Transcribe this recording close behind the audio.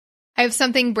I have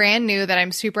something brand new that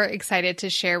I'm super excited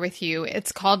to share with you.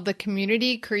 It's called the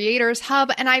Community Creators Hub,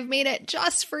 and I've made it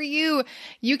just for you.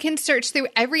 You can search through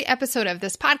every episode of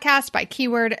this podcast by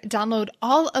keyword, download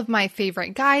all of my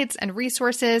favorite guides and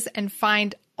resources, and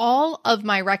find all of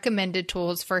my recommended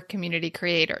tools for community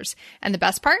creators. And the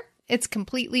best part? It's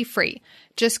completely free.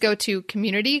 Just go to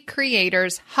Community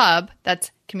Creators Hub, that's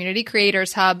Community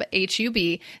Creators Hub,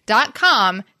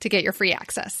 HUB.com to get your free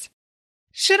access.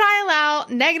 Should I allow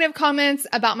negative comments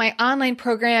about my online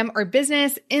program or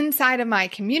business inside of my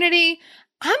community?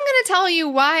 I'm going to tell you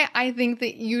why I think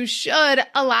that you should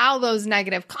allow those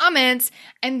negative comments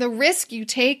and the risk you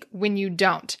take when you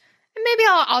don't. And maybe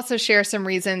I'll also share some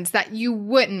reasons that you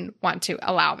wouldn't want to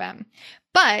allow them.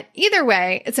 But either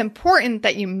way, it's important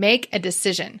that you make a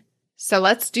decision. So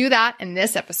let's do that in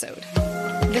this episode.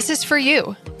 This is for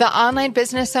you, the online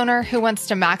business owner who wants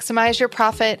to maximize your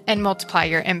profit and multiply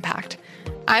your impact.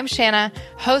 I'm Shanna,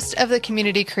 host of the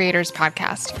Community Creators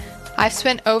Podcast. I've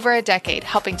spent over a decade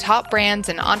helping top brands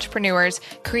and entrepreneurs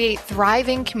create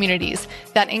thriving communities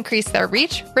that increase their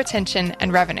reach, retention,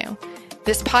 and revenue.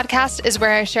 This podcast is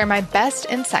where I share my best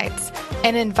insights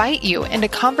and invite you into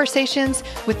conversations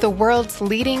with the world's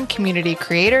leading community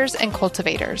creators and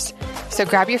cultivators. So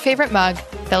grab your favorite mug,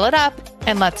 fill it up,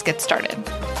 and let's get started.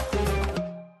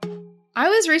 I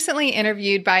was recently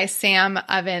interviewed by Sam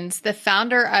Ovens, the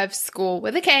founder of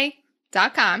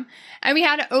SchoolWithAK.com, and we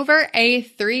had over a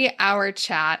 3-hour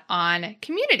chat on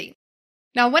community.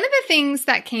 Now, one of the things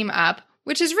that came up,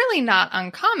 which is really not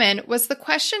uncommon, was the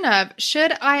question of,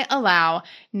 should I allow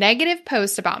negative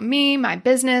posts about me, my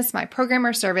business, my program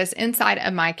or service inside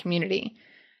of my community?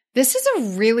 This is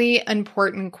a really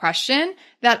important question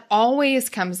that always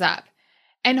comes up.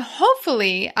 And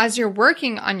hopefully, as you're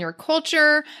working on your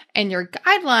culture and your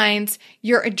guidelines,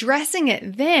 you're addressing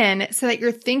it then so that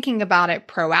you're thinking about it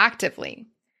proactively.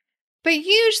 But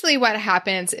usually what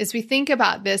happens is we think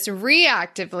about this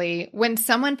reactively when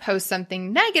someone posts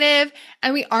something negative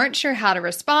and we aren't sure how to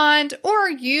respond, or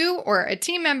you or a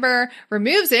team member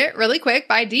removes it really quick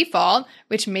by default,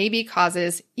 which maybe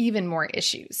causes even more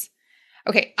issues.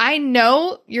 Okay, I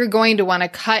know you're going to want a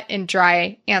cut and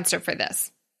dry answer for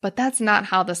this. But that's not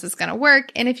how this is going to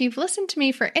work. And if you've listened to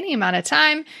me for any amount of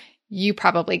time, you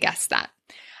probably guessed that.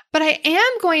 But I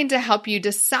am going to help you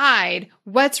decide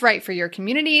what's right for your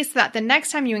community so that the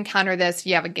next time you encounter this,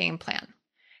 you have a game plan.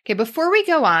 Okay, before we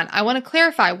go on, I want to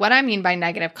clarify what I mean by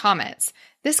negative comments.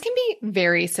 This can be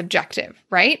very subjective,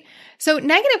 right? So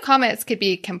negative comments could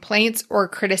be complaints or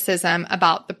criticism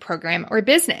about the program or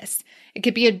business. It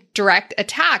could be a direct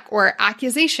attack or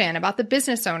accusation about the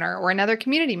business owner or another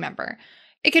community member.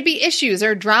 It could be issues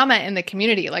or drama in the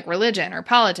community like religion or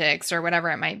politics or whatever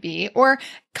it might be, or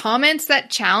comments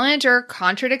that challenge or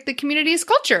contradict the community's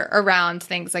culture around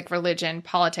things like religion,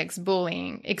 politics,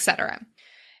 bullying, etc.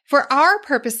 For our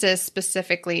purposes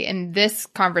specifically in this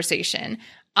conversation,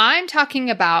 I'm talking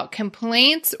about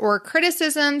complaints or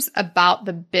criticisms about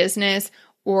the business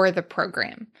or the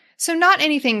program. So not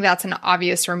anything that's an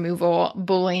obvious removal,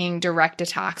 bullying, direct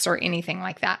attacks, or anything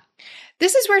like that.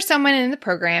 This is where someone in the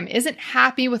program isn't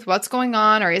happy with what's going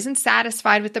on or isn't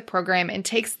satisfied with the program and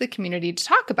takes the community to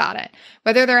talk about it,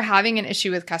 whether they're having an issue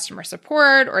with customer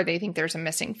support or they think there's a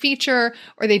missing feature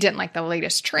or they didn't like the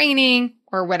latest training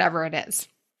or whatever it is.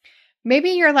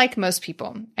 Maybe you're like most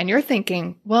people and you're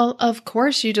thinking, well, of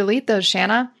course you delete those,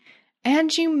 Shanna.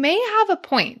 And you may have a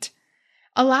point.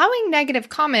 Allowing negative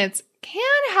comments can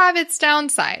have its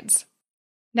downsides.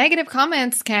 Negative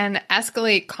comments can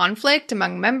escalate conflict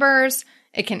among members,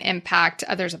 it can impact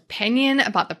others' opinion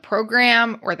about the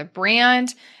program or the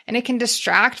brand, and it can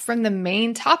distract from the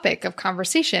main topic of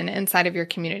conversation inside of your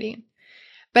community.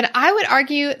 But I would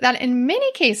argue that in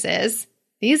many cases,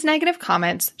 these negative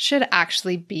comments should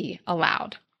actually be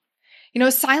allowed.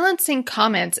 Silencing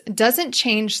comments doesn't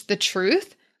change the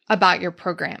truth about your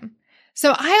program.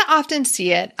 So I often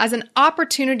see it as an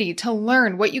opportunity to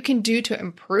learn what you can do to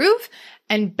improve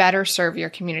and better serve your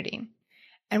community.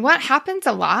 And what happens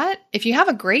a lot, if you have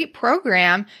a great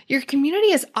program, your community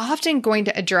is often going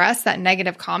to address that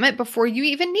negative comment before you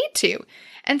even need to.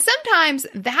 And sometimes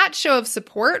that show of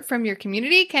support from your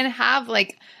community can have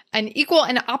like an equal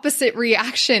and opposite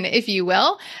reaction, if you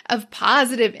will, of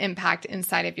positive impact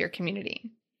inside of your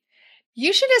community.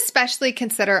 You should especially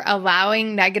consider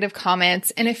allowing negative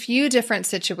comments in a few different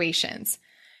situations.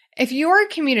 If your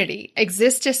community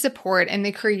exists to support in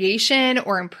the creation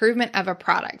or improvement of a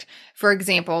product, for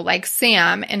example, like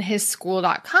Sam and his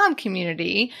School.com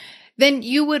community, then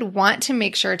you would want to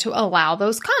make sure to allow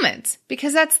those comments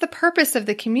because that's the purpose of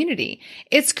the community.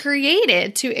 It's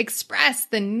created to express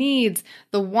the needs,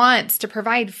 the wants, to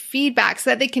provide feedback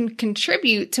so that they can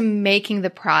contribute to making the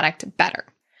product better.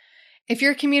 If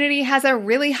your community has a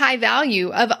really high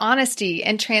value of honesty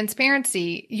and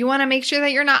transparency, you want to make sure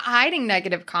that you're not hiding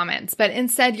negative comments, but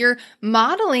instead you're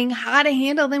modeling how to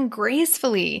handle them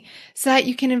gracefully so that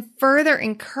you can further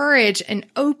encourage an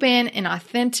open and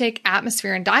authentic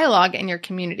atmosphere and dialogue in your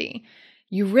community.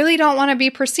 You really don't want to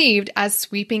be perceived as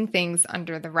sweeping things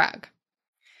under the rug.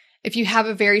 If you have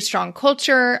a very strong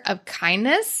culture of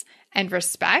kindness and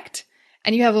respect,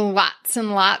 and you have lots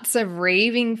and lots of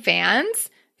raving fans,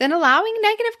 then allowing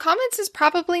negative comments is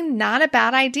probably not a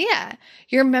bad idea.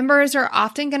 Your members are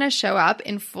often going to show up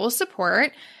in full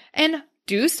support and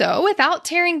do so without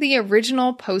tearing the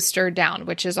original poster down,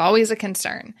 which is always a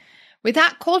concern. With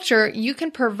that culture, you can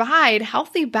provide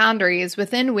healthy boundaries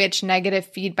within which negative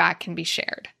feedback can be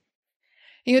shared.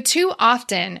 Too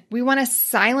often, we want to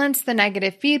silence the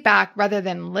negative feedback rather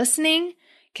than listening,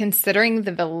 considering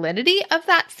the validity of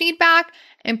that feedback,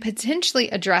 and potentially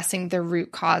addressing the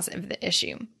root cause of the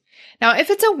issue. Now,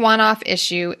 if it's a one-off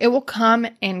issue, it will come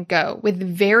and go with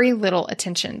very little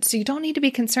attention, so you don't need to be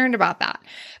concerned about that.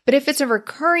 But if it's a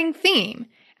recurring theme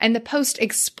and the post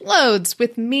explodes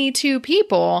with Me Too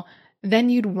people,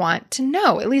 then you'd want to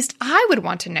know, at least I would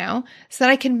want to know, so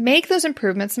that I can make those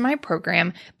improvements in my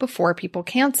program before people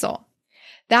cancel.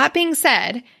 That being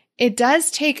said, it does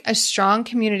take a strong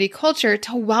community culture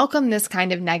to welcome this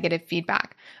kind of negative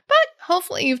feedback. But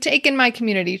hopefully you've taken my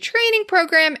community training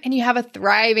program and you have a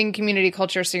thriving community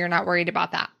culture, so you're not worried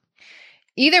about that.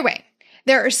 Either way,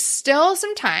 there are still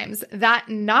some times that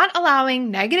not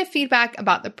allowing negative feedback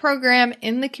about the program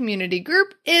in the community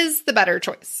group is the better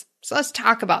choice. So let's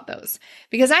talk about those,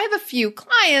 because I have a few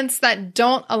clients that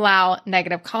don't allow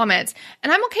negative comments,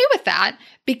 and I'm okay with that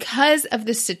because of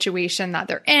the situation that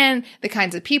they're in, the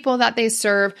kinds of people that they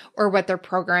serve, or what their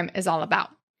program is all about.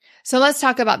 So let's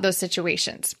talk about those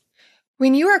situations.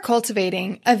 When you are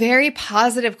cultivating a very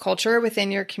positive culture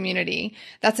within your community,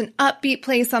 that's an upbeat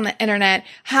place on the internet,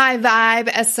 high vibe,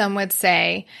 as some would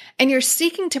say, and you're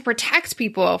seeking to protect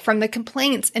people from the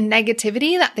complaints and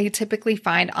negativity that they typically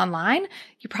find online,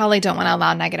 you probably don't want to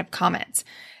allow negative comments.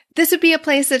 This would be a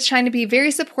place that's trying to be very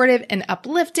supportive and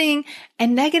uplifting,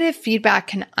 and negative feedback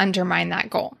can undermine that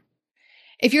goal.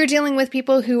 If you're dealing with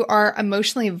people who are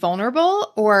emotionally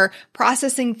vulnerable or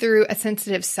processing through a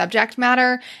sensitive subject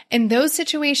matter, in those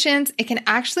situations, it can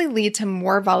actually lead to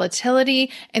more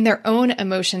volatility in their own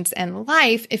emotions and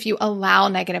life if you allow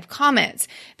negative comments,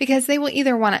 because they will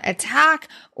either want to attack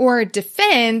or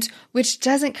defend, which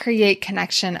doesn't create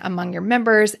connection among your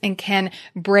members and can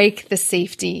break the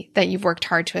safety that you've worked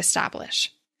hard to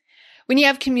establish. When you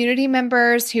have community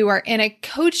members who are in a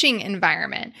coaching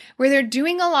environment where they're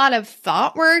doing a lot of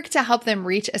thought work to help them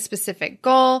reach a specific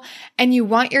goal, and you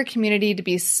want your community to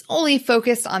be solely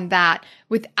focused on that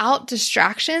without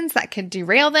distractions that could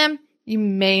derail them, you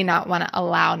may not want to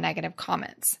allow negative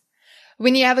comments.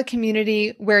 When you have a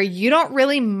community where you don't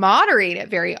really moderate it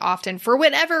very often for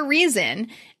whatever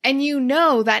reason, and you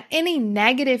know that any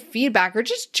negative feedback or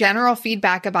just general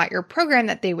feedback about your program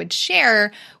that they would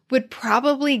share would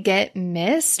probably get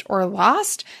missed or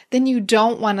lost, then you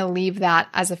don't want to leave that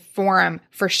as a forum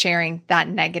for sharing that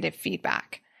negative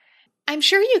feedback. I'm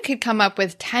sure you could come up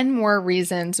with 10 more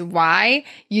reasons why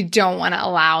you don't want to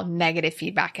allow negative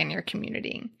feedback in your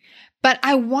community. But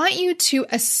I want you to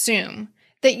assume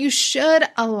that you should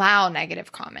allow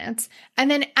negative comments and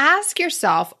then ask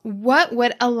yourself, what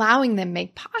would allowing them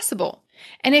make possible?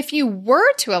 And if you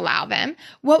were to allow them,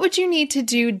 what would you need to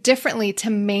do differently to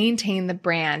maintain the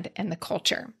brand and the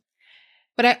culture?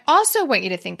 What I also want you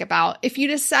to think about, if you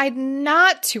decide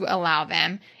not to allow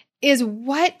them, is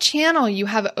what channel you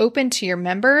have open to your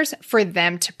members for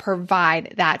them to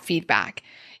provide that feedback.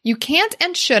 You can't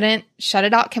and shouldn't shut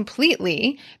it out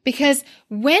completely, because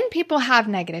when people have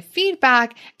negative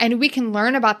feedback and we can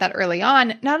learn about that early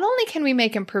on, not only can we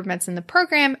make improvements in the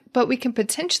program, but we can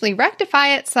potentially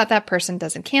rectify it so that that person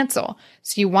doesn't cancel.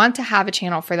 So you want to have a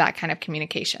channel for that kind of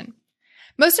communication.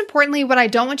 Most importantly, what I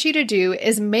don't want you to do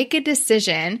is make a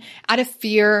decision out of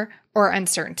fear or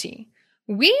uncertainty.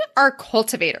 We are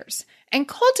cultivators, and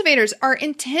cultivators are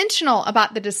intentional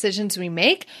about the decisions we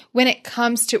make when it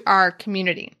comes to our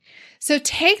community. So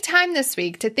take time this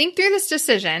week to think through this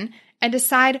decision and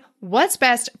decide what's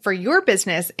best for your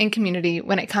business and community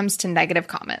when it comes to negative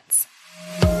comments.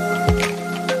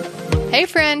 Hey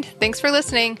friend, thanks for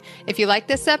listening. If you like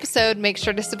this episode, make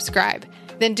sure to subscribe.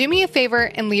 Then do me a favor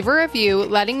and leave a review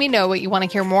letting me know what you want to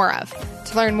hear more of.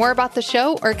 To learn more about the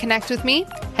show or connect with me,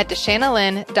 head to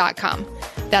ShanaLynn.com.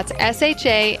 That's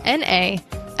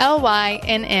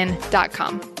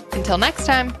ShanaLynn.com. Until next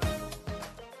time.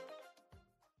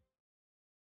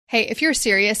 Hey, if you're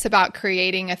serious about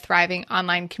creating a thriving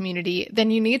online community,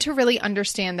 then you need to really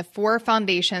understand the 4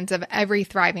 foundations of every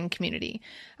thriving community.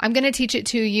 I'm going to teach it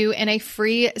to you in a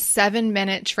free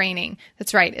 7-minute training.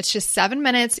 That's right. It's just 7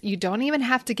 minutes. You don't even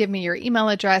have to give me your email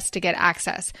address to get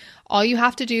access. All you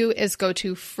have to do is go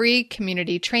to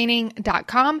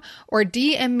freecommunitytraining.com or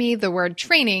DM me the word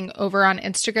training over on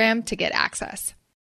Instagram to get access.